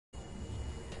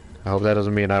I hope that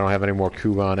doesn't mean I don't have any more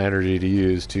Kuban energy to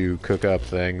use to cook up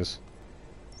things.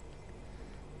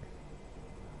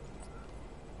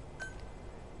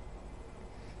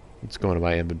 Let's go into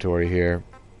my inventory here.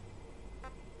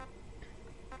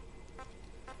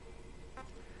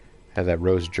 Have that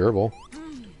roast gerbil.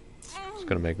 It's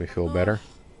gonna make me feel better.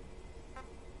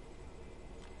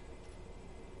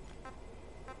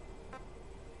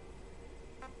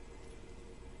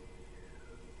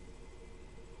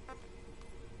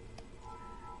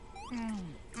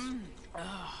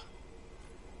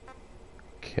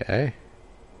 Okay.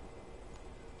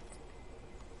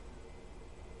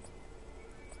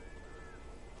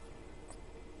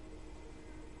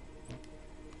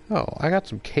 Oh, I got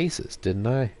some cases, didn't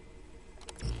I?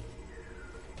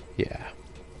 Yeah.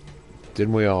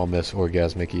 Didn't we all miss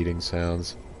orgasmic eating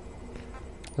sounds?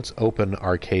 Let's open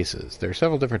our cases. There are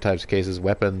several different types of cases: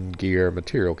 weapon, gear,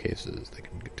 material cases. They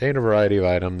can contain a variety of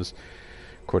items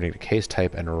according to case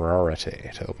type and rarity.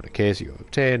 To open a case you have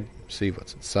obtained, see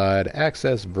what's inside.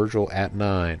 Access Virgil at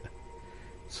 9.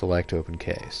 Select open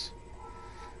case.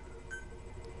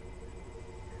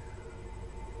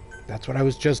 That's what I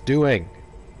was just doing.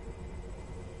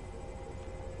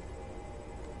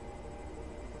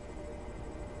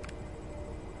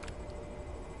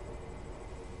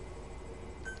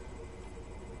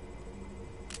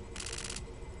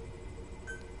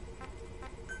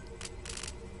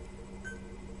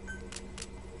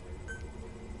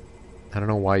 I don't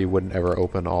know why you wouldn't ever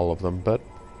open all of them, but...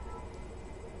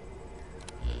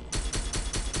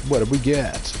 what did we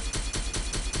get?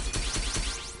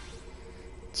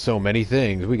 So many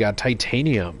things. We got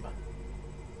titanium.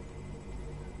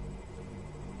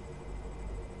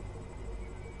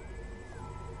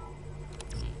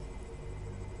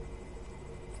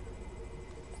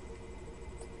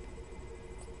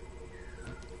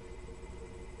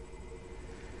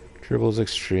 Dribble's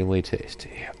extremely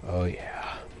tasty. Oh yeah.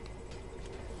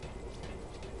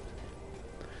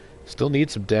 Still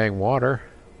need some dang water.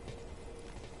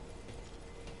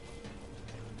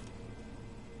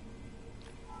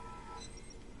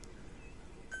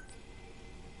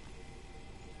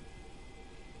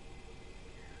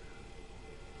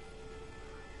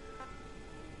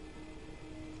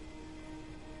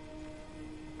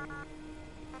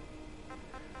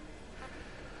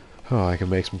 Oh, I can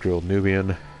make some grilled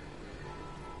Nubian.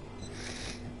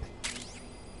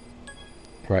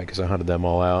 Right, because I hunted them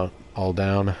all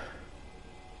down.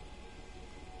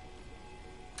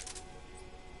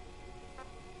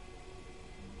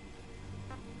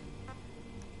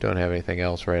 Don't have anything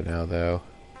else right now, though.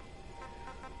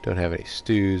 Don't have any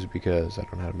stews because I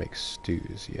don't know how to make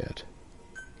stews yet.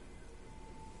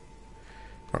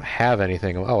 I don't have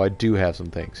anything. Oh, I do have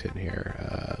some things hidden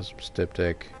here. Some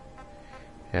styptic,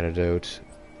 antidote.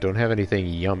 Don't have anything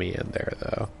yummy in there,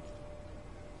 though.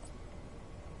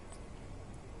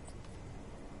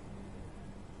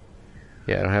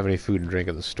 Yeah, I don't have any food and drink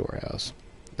in the storehouse.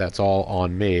 That's all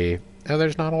on me, and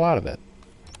there's not a lot of it.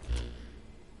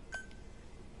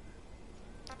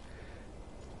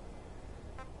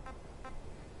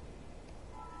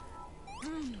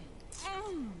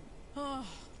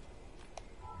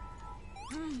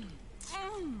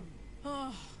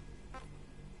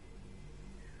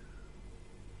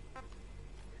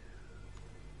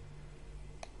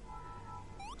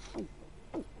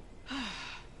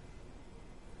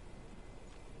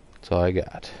 That's all I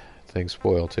got. Things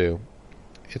spoil too.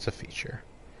 It's a feature.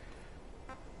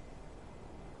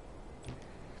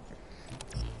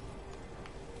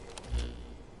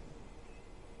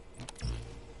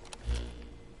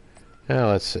 Now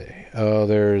let's see. Oh,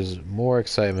 there's more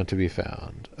excitement to be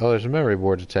found. Oh, there's a memory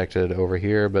board detected over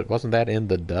here, but wasn't that in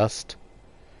the dust?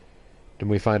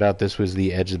 Didn't we find out this was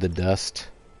the edge of the dust?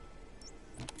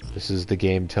 This is the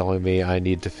game telling me I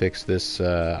need to fix this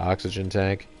oxygen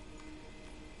tank.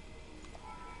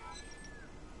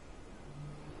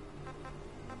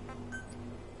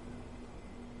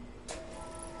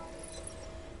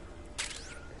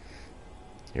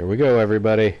 Here we go,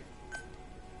 everybody.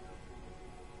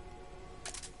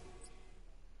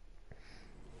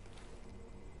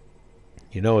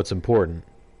 You know it's important.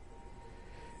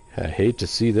 I hate to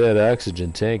see that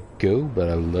oxygen tank go, but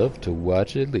I love to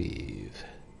watch it leave.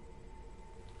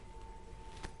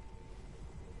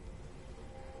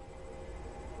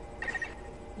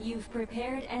 You've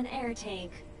prepared an air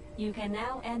tank. You can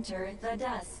now enter the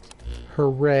dust.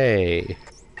 Hooray!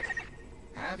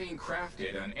 Having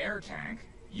crafted an air tank,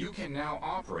 you can now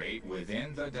operate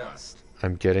within the dust.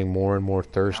 I'm getting more and more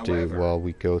thirsty. However, while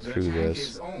we go through the tank this.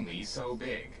 is only so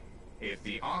big. If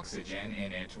the oxygen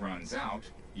in it runs out,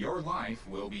 your life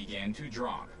will begin to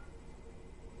drop.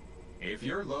 If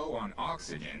you're low on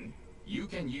oxygen, you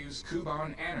can use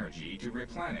Kuban energy to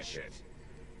replenish it.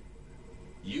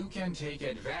 You can take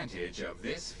advantage of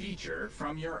this feature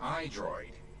from your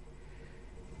iDroid.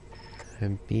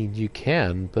 I mean, you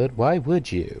can, but why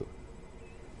would you?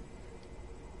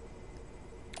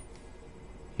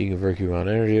 You can convert Kuban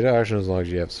energy to oxygen as long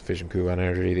as you have sufficient Kuban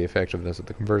energy. The effectiveness of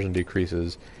the conversion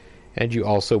decreases, and you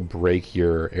also break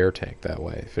your air tank that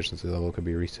way. Efficiency level can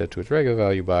be reset to its regular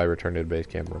value by returning to base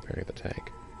camp and repairing the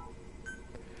tank.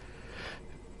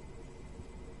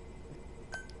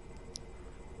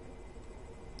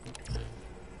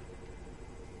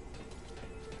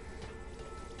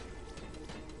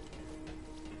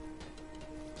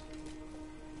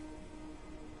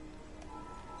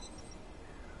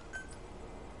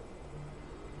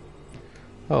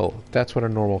 Oh, that's what a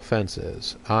normal fence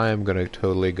is. I'm going to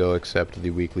totally go accept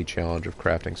the weekly challenge of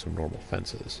crafting some normal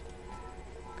fences.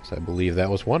 Because I believe that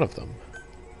was one of them.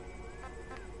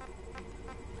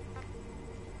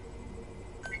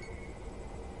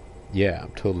 Yeah,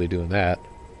 I'm totally doing that.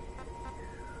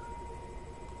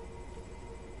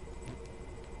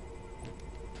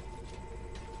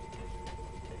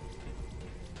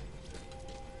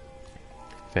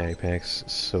 Fanny packs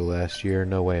so last year?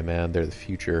 No way, man. They're the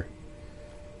future.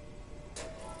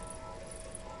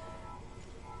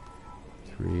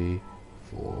 3,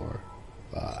 4,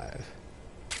 5.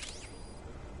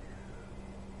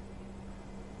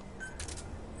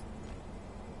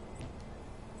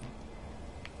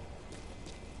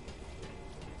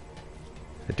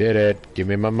 I did it. Give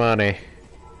me my money.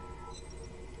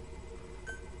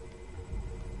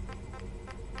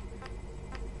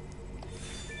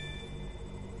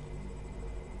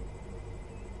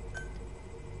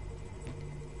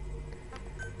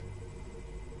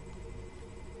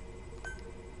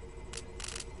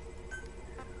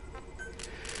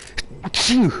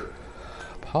 Phew.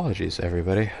 Apologies,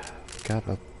 everybody.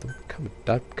 I've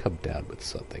come down with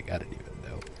something. I didn't even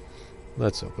know.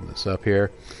 Let's open this up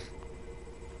here.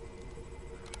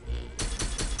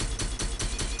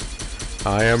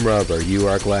 I am rubber. You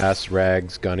are glass,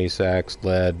 rags, gunny sacks,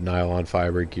 lead, nylon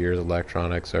fiber, gears,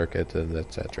 electronic circuits, and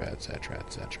etc., etc.,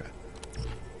 etc.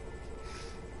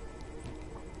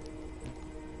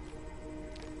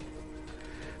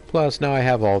 Plus, now I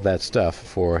have all that stuff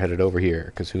before headed over here,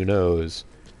 because who knows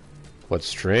what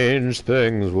strange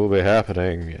things will be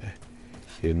happening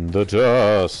in the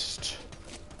dust.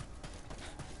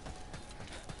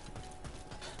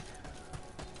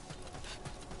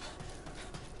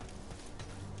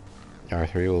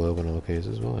 R3 will open all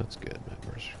cases. Well, that's good.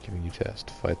 Members giving you tests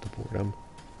to fight the boredom.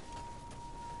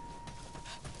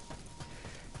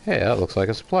 Hey, that looks like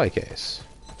a supply case.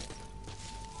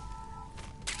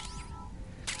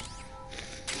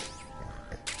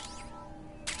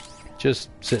 Just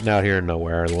sitting out here in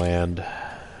nowhere land.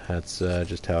 That's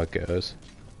just how it goes.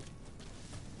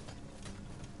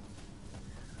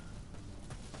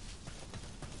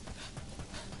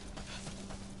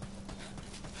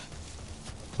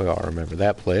 We all remember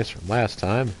that place from last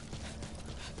time.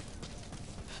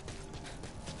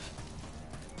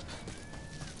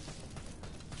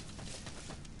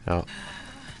 Now,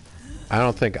 I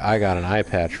don't think I got an eye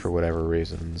patch for whatever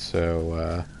reason,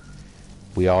 so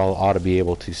we all ought to be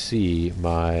able to see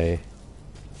my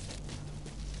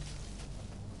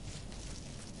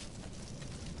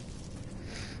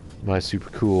super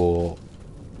cool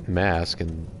mask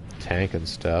and tank and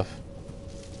stuff.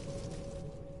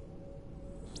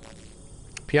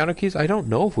 Piano keys? I don't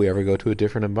know if we ever go to a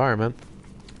different environment.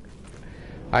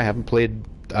 I haven't played...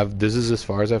 this is as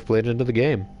far as I've played into the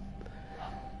game.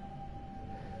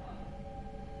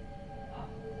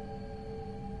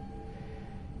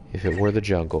 If it were the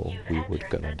jungle, we were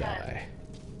gonna die.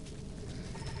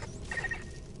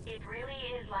 It really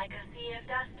is like a sea of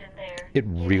dust in there. It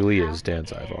really is, Dan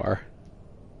Zyvar.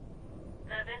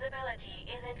 The visibility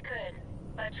isn't good,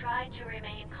 but try to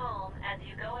remain calm as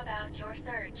you go about your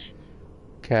search.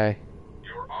 Okay.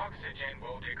 Your oxygen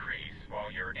will decrease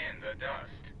while you're in the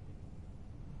dust.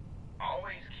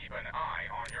 Always keep an eye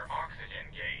on your oxygen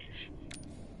gauge.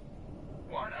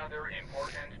 One other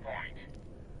important point.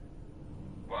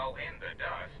 While in the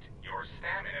dust, your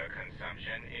stamina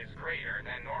consumption is greater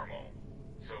than normal,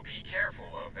 so be careful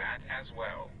of that as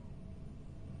well.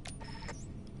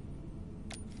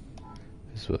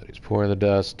 Facilities pour in the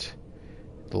dust.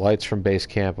 The lights from base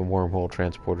camp and wormhole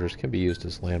transporters can be used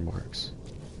as landmarks.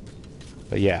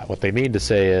 But yeah, what they mean to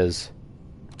say is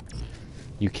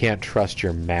you can't trust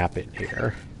your map in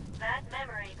here. That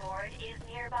memory board is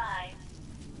nearby.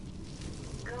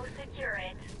 Go secure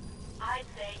it. I'd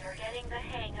say you're getting the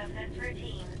hang of this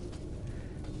routine.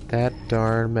 That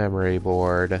darn memory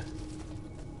board.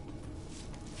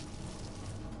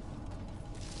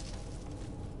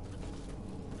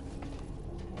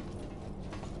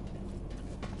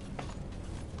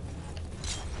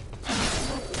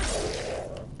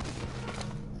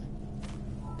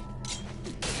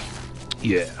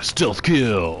 Yeah, stealth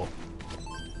kill.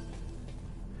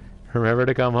 Remember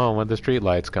to come home when the street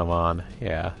lights come on.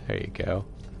 Yeah, there you go.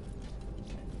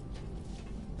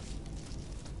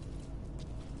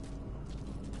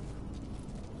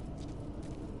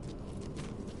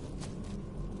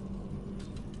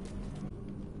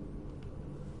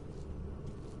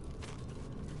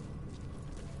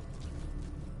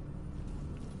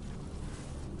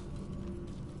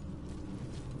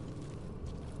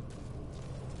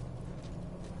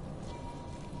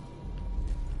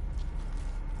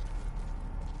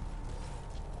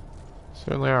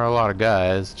 Certainly are a lot of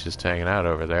guys just hanging out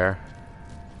over there.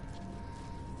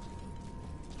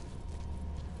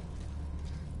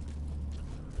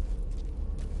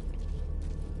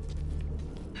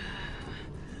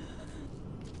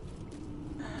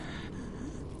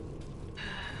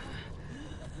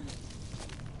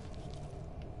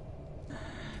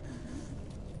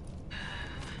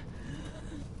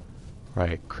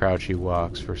 Right, crouchy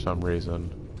walks for some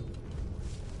reason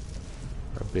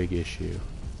are a big issue.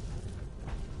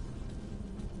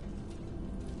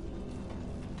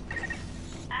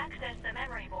 Access the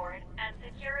memory board and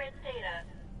secure its data.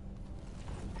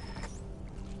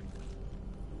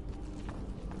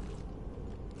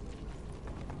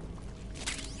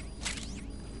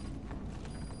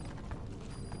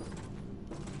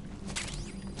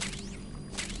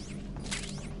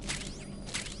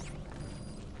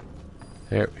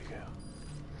 There we go.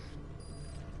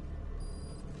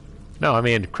 No, I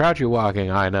mean, crouchy walking,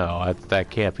 I know. That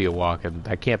can't be a walking.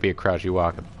 That can't be a crouchy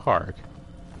walk in the park.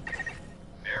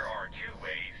 There are two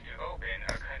ways to open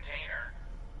a container.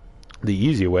 The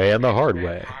easy way and the hard Spend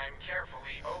way. time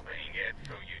carefully opening it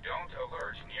so you don't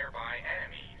alert nearby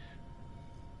enemies.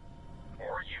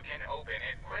 Or you can open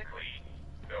it quickly,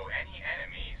 though any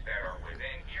enemies that are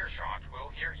within earshot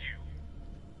will hear you.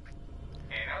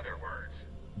 In other words,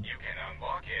 you can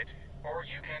unlock it, or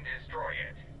you can destroy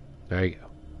it. There you go.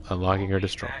 Unlocking or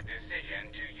destroying. That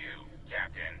decision to you,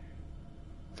 Captain.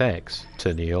 Thanks,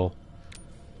 Tennille.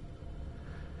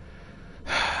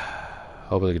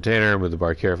 Open the container, move the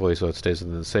bar carefully so it stays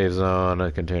within the safe zone.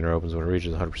 A container opens when it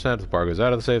reaches 100%. If the bar goes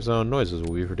out of the safe zone, noises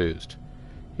will be produced.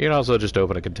 You can also just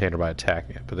open a container by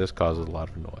attacking it, but this causes a lot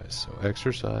of noise, so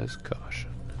exercise caution.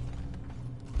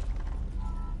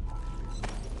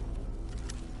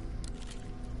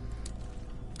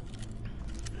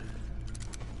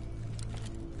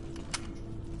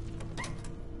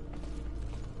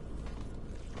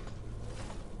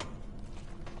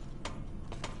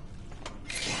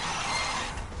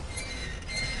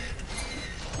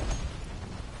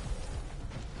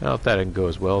 Well, that didn't go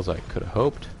as well as I could have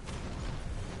hoped.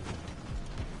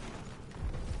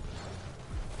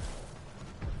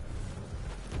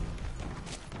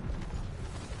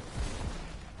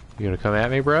 You gonna come at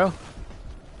me, bro?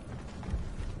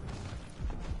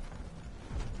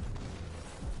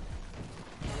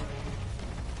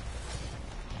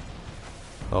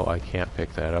 Oh, I can't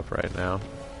pick that up right now.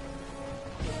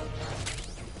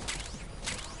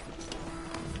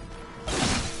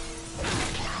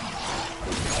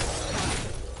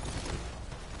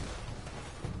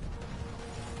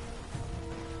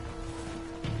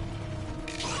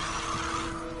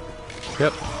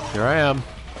 Yep, here I am.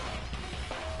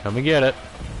 Come and get it.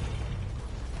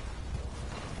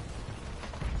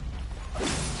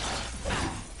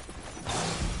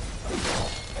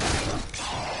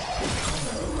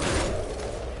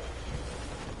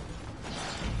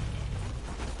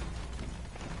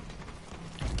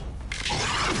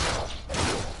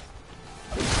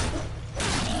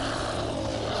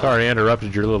 Sorry I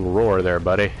interrupted your little roar there,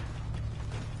 buddy.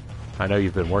 I know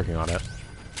you've been working on it.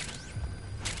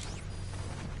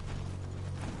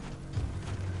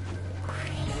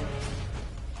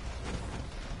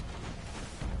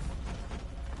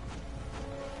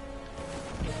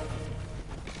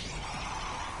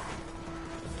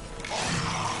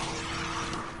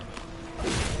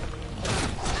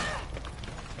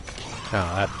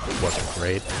 Oh, that wasn't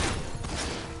great.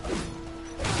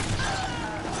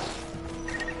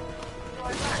 Your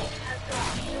light has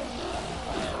gone.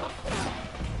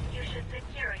 You should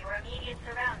secure your immediate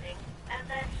surroundings and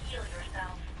then heal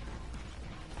yourself.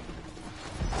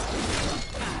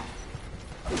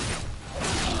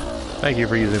 Thank you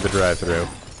for using the drive-thru.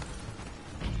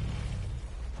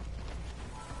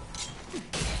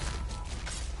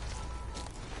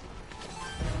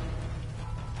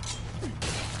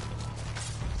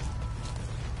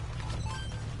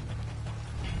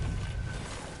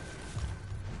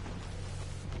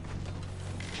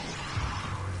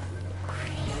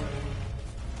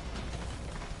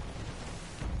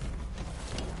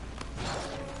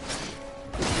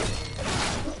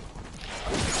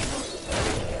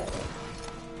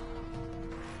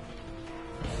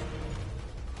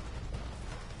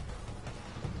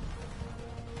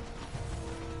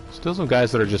 Still some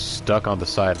guys that are just stuck on the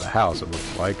side of the house, it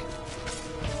looks like.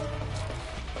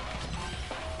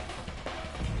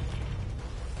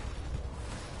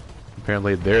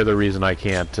 Apparently they're the reason I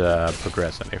can't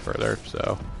progress any further,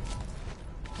 so...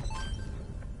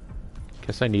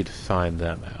 Guess I need to find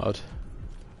them out.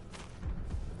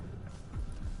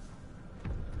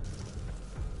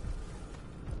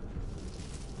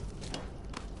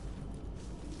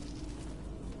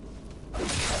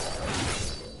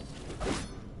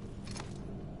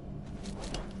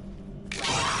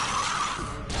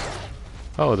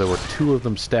 Oh, there were two of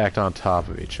them stacked on top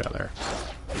of each other.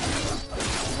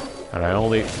 And I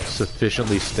only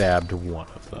sufficiently stabbed one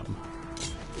of them.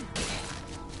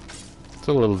 It's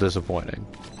a little disappointing.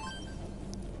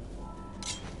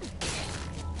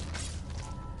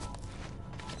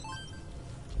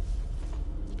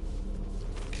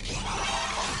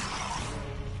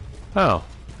 Oh,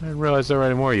 I didn't realize there were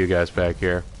any more of you guys back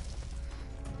here.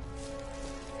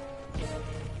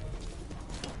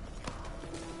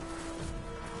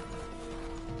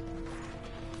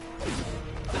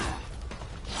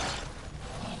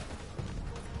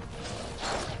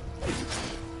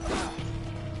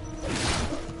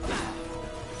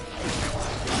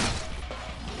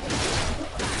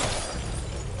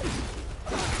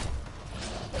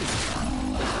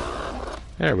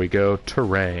 There we go,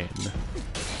 terrain.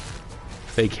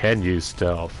 They can use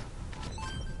stealth.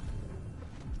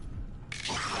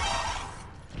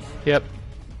 Yep.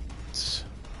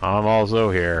 I'm also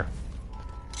here.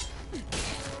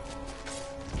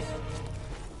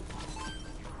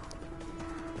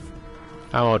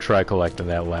 I'm gonna try collecting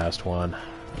that last one.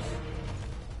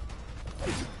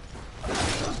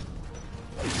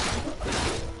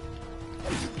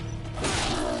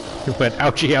 It went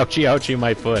ouchie, ouchie, ouchie,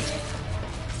 my foot.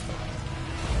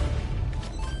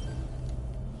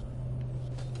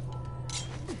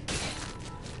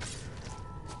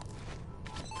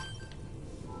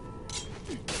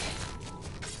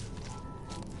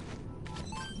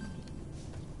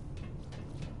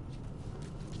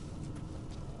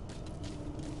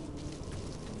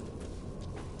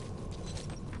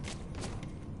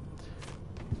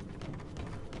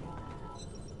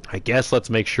 I guess let's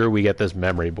make sure we get this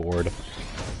memory board.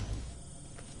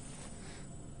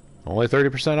 Only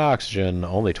 30% oxygen,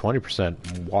 only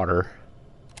 20% water.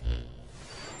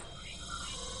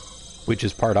 Which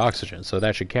is part oxygen, so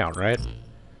that should count, right?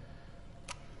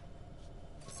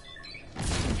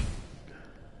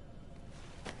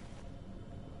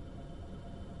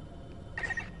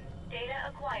 Data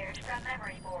acquired from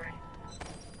memory board.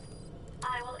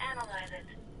 I will analyze it.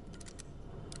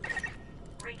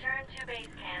 Return to base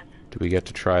camp. Do we get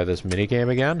to try this minigame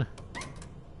again?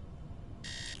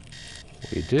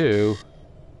 We do.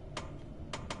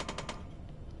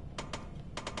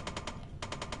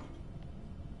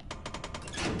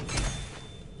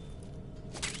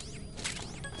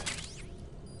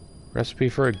 Recipe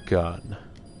for a gun.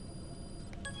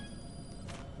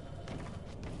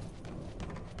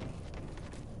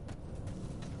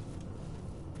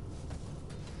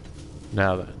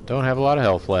 Now then, don't have a lot of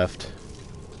health left.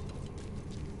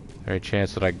 Any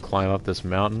chance that I can climb up this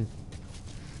mountain?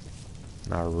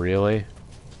 Not really.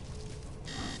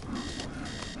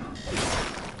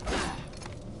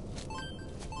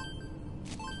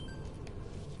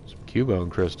 Some Cubone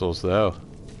crystals, though.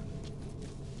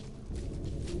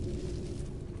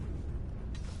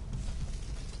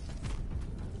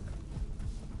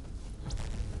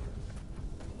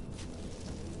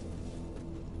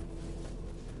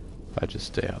 If I just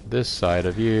stay on this side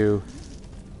of you.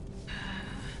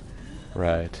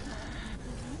 Right.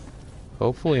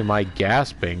 Hopefully my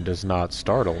gasping does not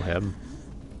startle him.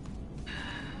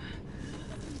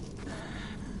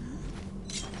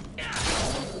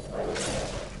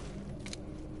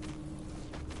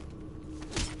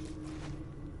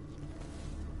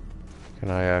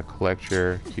 Can I collect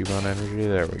your Cubone energy?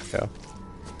 There we go.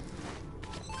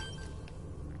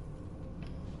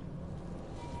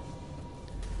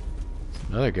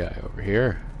 Another guy over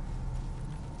here.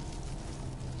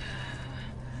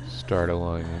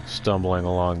 Stumbling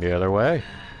along the other way.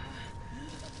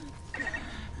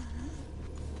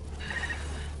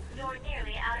 You're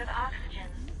nearly out of oxygen.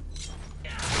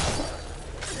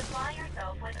 Supply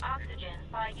yourself with oxygen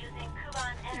by using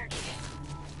Kuban energy.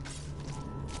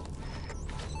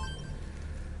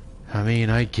 I mean,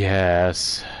 I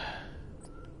guess.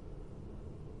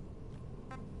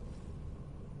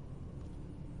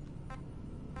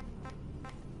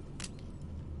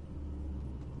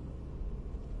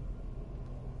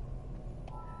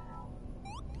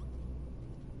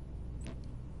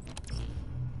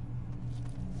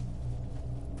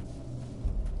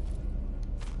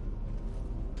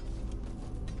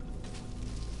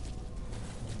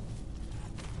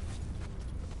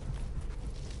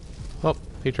 Oh,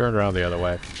 he turned around the other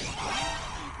way.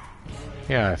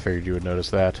 Yeah, I figured you would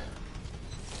notice that.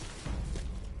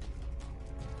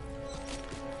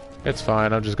 It's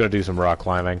fine, I'm just gonna do some rock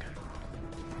climbing.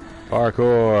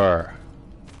 Parkour!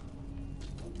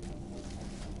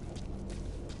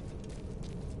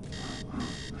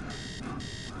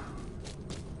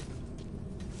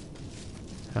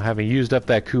 Now, having used up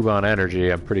that Kuban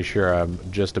energy, I'm pretty sure I'm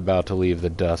just about to leave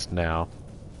the dust now.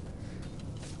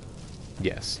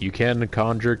 Yes, you can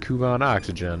conjure Kuban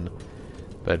oxygen,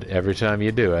 but every time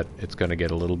you do it, it's going to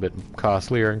get a little bit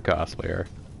costlier and costlier.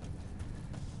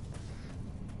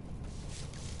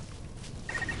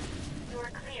 You're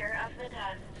clear of the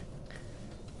dust.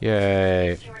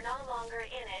 Yay. You are no longer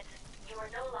in it. You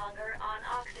are no longer on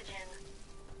oxygen.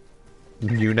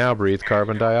 You now breathe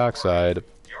carbon dioxide.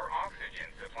 Your oxygen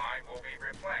supply will be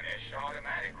replenished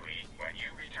automatically when you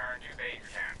return to base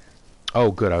camp. Oh,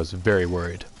 good, I was very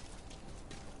worried.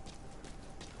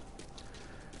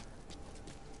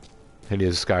 I need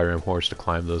a Skyrim horse to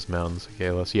climb those mountains,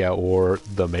 Kalis. Yeah, or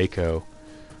the Mako.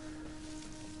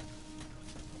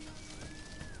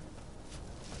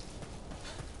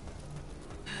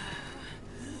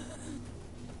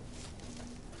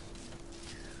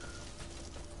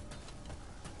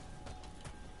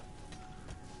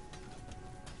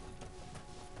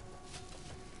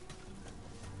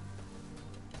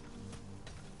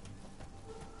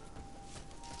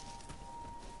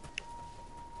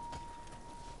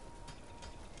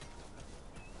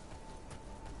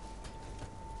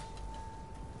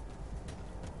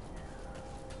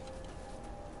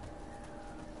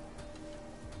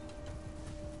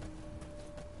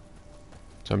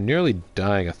 So I'm nearly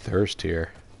dying of thirst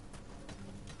here.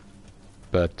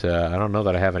 But I don't know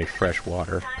that I have any fresh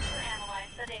water. Time to analyze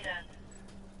the data.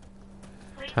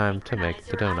 Please Time to make synchronize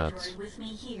the your donuts. android with me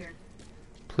here.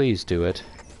 Please do it.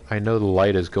 I know the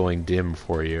light is going dim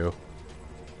for you.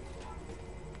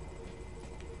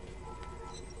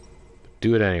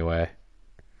 Do it anyway.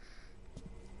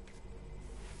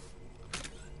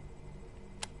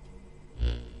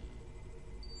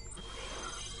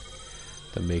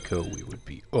 The Mako, we would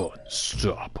be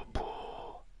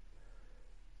unstoppable.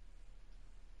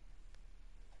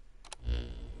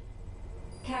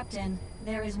 Captain,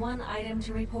 there is one item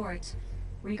to report.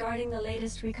 Regarding the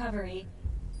latest recovery...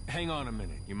 Hang on a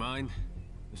minute, you mind?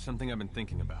 There's something I've been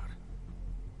thinking about.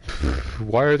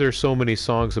 Why are there so many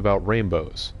songs about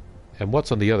rainbows? And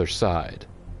what's on the other side?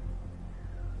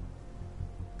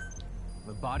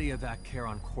 The body of that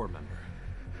Charon Corps member.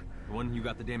 The one you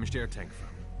got the damaged air tank from.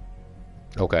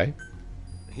 Okay.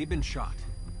 He'd been shot.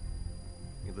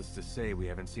 Needless to say, we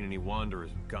haven't seen any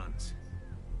wanderers with guns.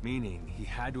 Meaning, he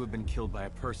had to have been killed by a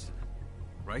person.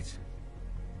 Right?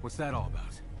 What's that all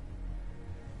about?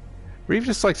 Reeve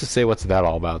just likes to say what's that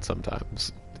all about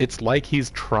sometimes. It's like he's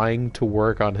trying to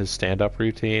work on his stand-up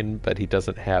routine, but he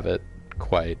doesn't have it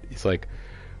quite. He's like,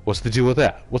 what's the deal with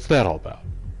that? What's that all about?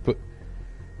 But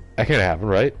that can't happen,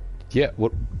 right? Yeah,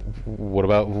 what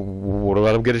about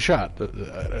him getting shot?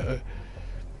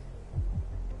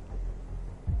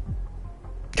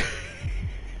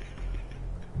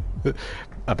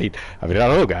 I mean, I don't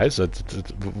know, guys.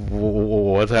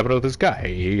 What's happening with this guy?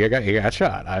 He got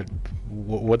shot.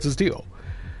 What's his deal?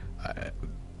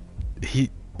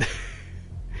 He.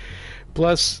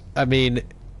 Plus, I mean,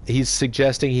 he's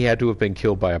suggesting he had to have been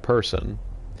killed by a person.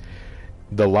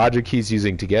 The logic he's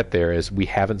using to get there is we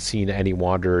haven't seen any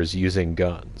wanderers using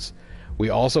guns. We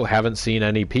also haven't seen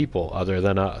any people other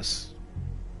than us.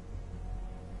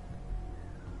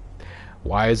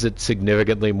 Why is it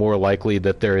significantly more likely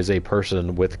that there is a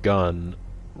person with gun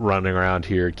running around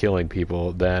here killing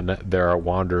people than there are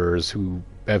wanderers who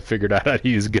have figured out how to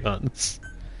use guns?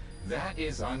 That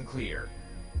is unclear.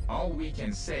 All we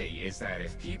can say is that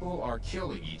if people are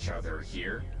killing each other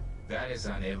here, that is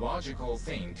an illogical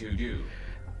thing to do.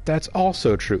 That's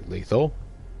also true, Lethal.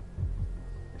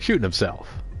 Shooting himself.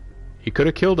 He could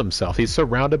have killed himself. He's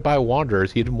surrounded by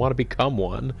wanderers. He didn't want to become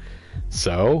one.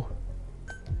 So...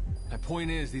 My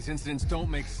point is, these incidents don't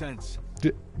make sense.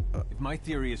 If my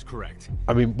theory is correct.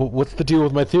 I mean, what's the deal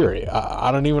with my theory?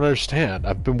 I don't even understand.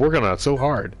 I've been working on it so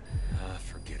hard.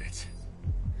 Forget it.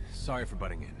 Sorry for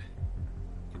butting in.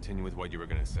 Continue with what you were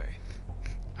gonna say.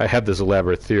 I have this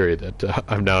elaborate theory that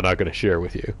I'm now not going to share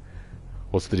with you.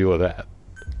 What's the deal with that?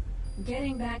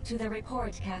 Getting back to the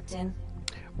report, Captain.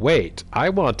 Wait, I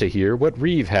want to hear what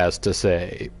Reeve has to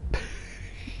say.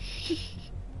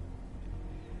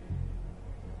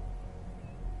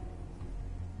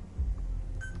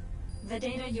 The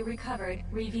data you recovered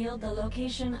revealed the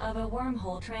location of a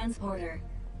wormhole transporter.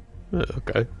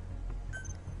 Okay.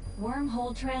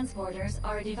 Wormhole transporters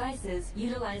are devices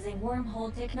utilizing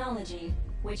wormhole technology,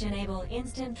 which enable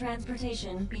instant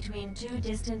transportation between two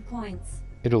distant points.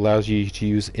 It allows you to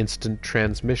use instant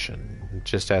transmission. It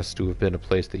just has to have been a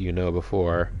place that you know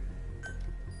before.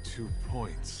 2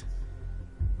 points.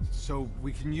 So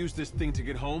we can use this thing to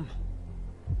get home?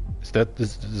 Is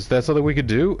that something we could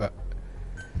do?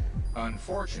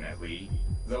 Unfortunately,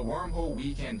 the wormhole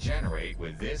we can generate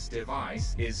with this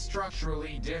device is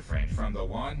structurally different from the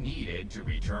one needed to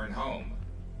return home.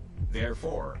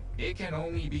 Therefore, it can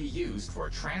only be used for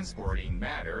transporting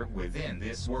matter within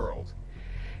this world.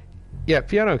 Yeah,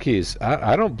 Piano Keys,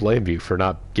 I don't blame you for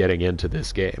not getting into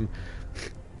this game.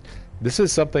 This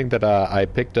is something that I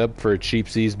picked up for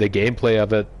cheapsies. The gameplay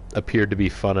of it appeared to be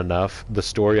fun enough. The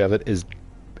story of it is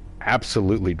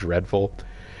absolutely dreadful.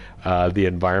 The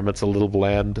environment's a little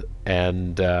bland,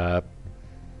 and I,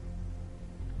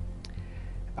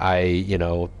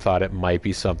 thought it might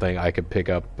be something I could pick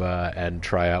up and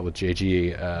try out with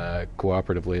JG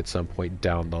cooperatively at some point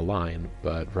down the line.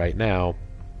 But right now,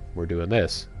 we're doing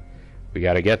this. We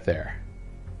gotta get there.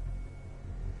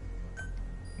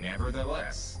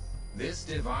 Nevertheless, this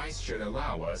device should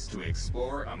allow us to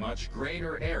explore a much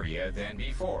greater area than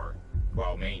before,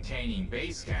 while maintaining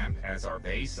base camp as our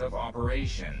base of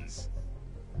operations.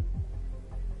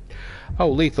 Oh,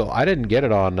 Lethal, I didn't get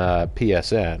it on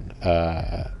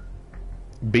PSN.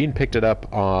 Bean picked it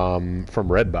up from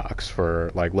Redbox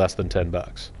for like less than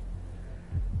 $10.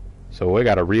 So we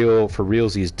got a for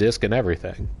realsies disc and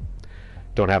everything.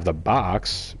 Don't have the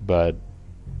box, but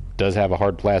does have a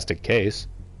hard plastic case.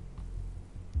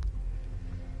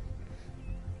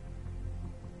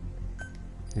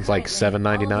 It's like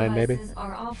 $7.99 maybe. All devices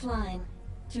are offline.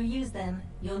 To use them,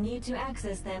 you'll need to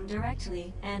access them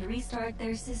directly and restart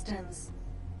their systems.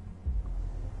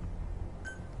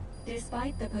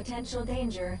 Despite the potential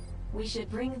danger, we should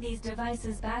bring these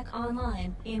devices back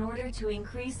online in order to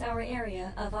increase our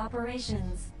area of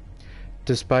operations.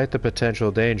 Despite the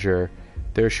potential danger,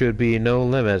 there should be no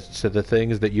limit to the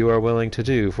things that you are willing to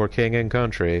do for king and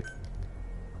country.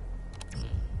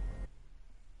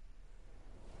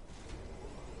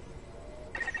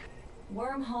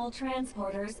 Wormhole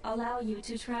transporters allow you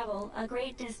to travel a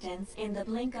great distance in the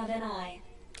blink of an eye.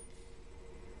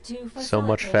 To So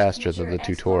much facilitate faster than the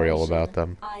future tutorial about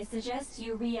exploration, them. I suggest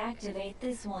you reactivate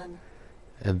this one.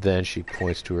 And then she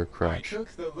points to her I crotch.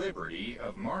 took the liberty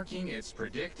of marking its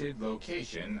predicted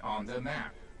location on the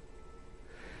map.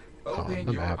 Open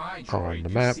the your map, iDroid on the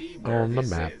to map, see where on the this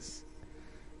map. is.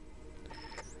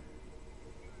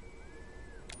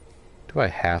 Do I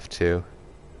have to?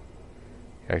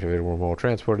 Activate a wormhole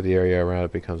transporter. The area around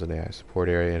it becomes an AI support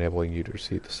area, enabling you to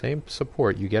receive the same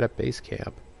support you get at base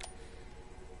camp.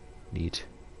 Neat.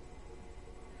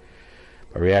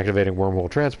 By reactivating wormhole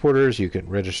transporters, you can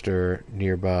register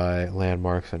nearby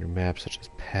landmarks on your map, such as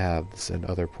paths and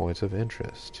other points of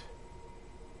interest.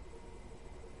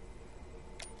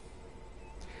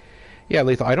 Yeah,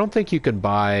 Lethal, I don't think you can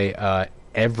buy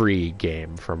every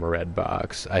game from a red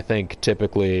box. I think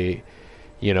typically,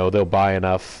 they'll buy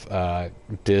enough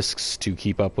discs to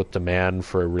keep up with demand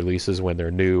for releases when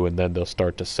they're new, and then they'll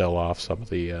start to sell off some of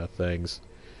the things.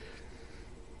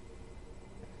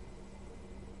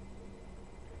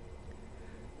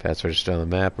 Paths registered on the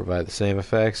map provide the same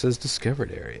effects as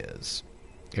discovered areas.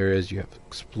 Areas you have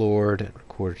explored and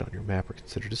recorded on your map are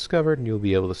considered discovered, and you'll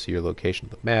be able to see your location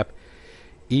on the map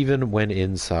even when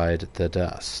inside the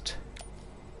dust.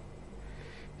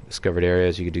 In discovered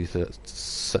areas, you can do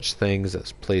such things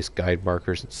as place guide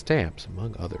markers and stamps,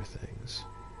 among other things.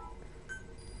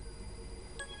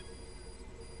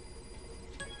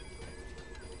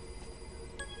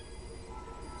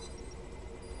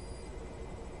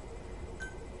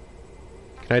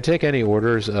 Can I take any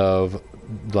orders of,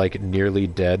 like, nearly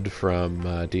dead from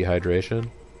dehydration?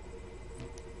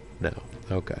 No.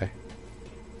 Okay.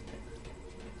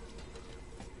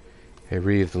 Hey,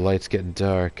 Reeve, the light's getting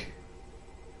dark.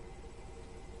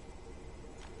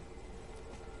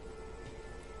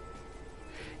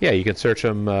 Yeah, you can search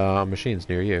them on machines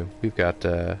near you. We've got,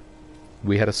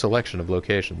 we had a selection of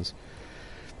locations.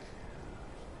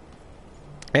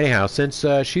 Anyhow, since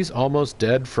she's almost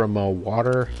dead from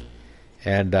water,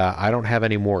 and I don't have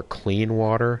any more clean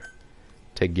water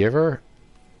to give her,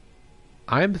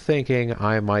 I'm thinking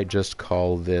I might just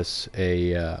call this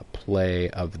a play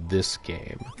of this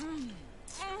game.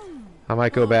 I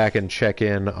might go back and check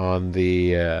in on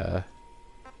the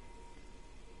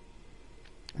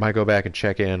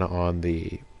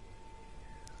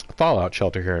Fallout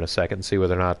shelter here in a second, see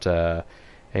whether or not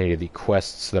any of the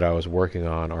quests that I was working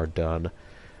on are done.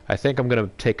 I think I'm going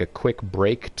to take a quick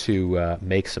break to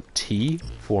make some tea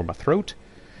for my throat.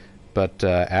 But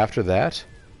after that,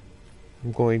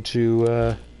 I'm going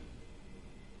to...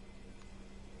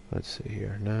 let's see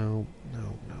here. No.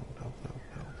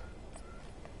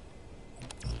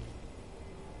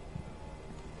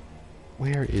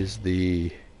 Where is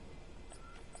the...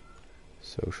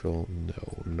 social?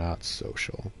 No, not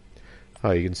social.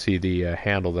 Oh, you can see the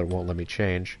handle that won't let me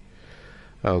change.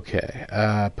 Okay.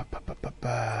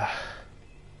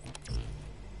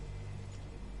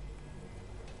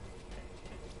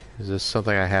 Is this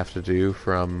something I have to do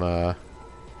from...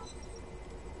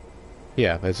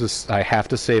 Yeah, it's just... I have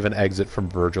to save an exit from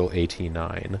Virgil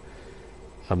 89.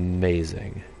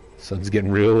 Amazing. Sun's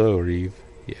getting real low, Reeve.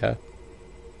 Yeah.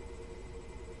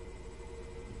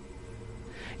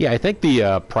 Yeah, I think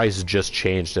the price just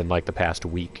changed in like the past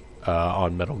week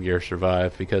on Metal Gear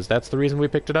Survive, because that's the reason we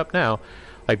picked it up now.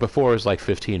 Like before it was like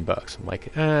 $15. I'm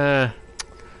like,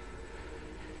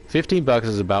 $15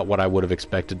 is about what I would have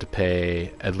expected to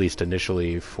pay, at least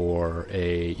initially, for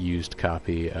a used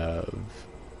copy of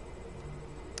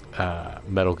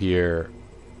Metal Gear,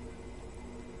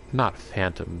 not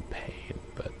Phantom Pain,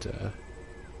 but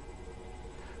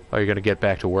oh, you're going to get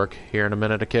back to work here in a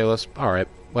minute, Achilles? Alright,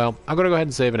 well, I'm going to go ahead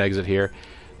and save an exit here,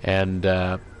 and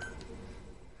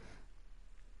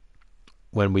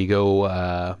when we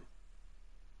go,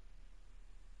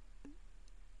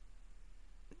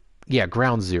 yeah,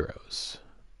 Ground Zeroes.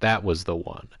 That was the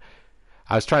one.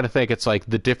 I was trying to think, it's like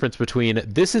the difference between...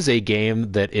 This is a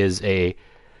game that is a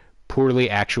poorly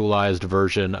actualized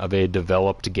version of a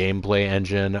developed gameplay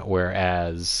engine,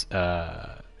 whereas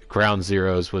Ground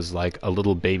Zeroes was like a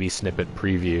little baby snippet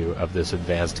preview of this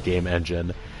advanced game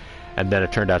engine, and then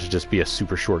it turned out to just be a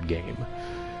super short game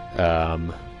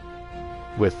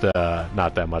with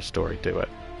not that much story to it.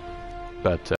 But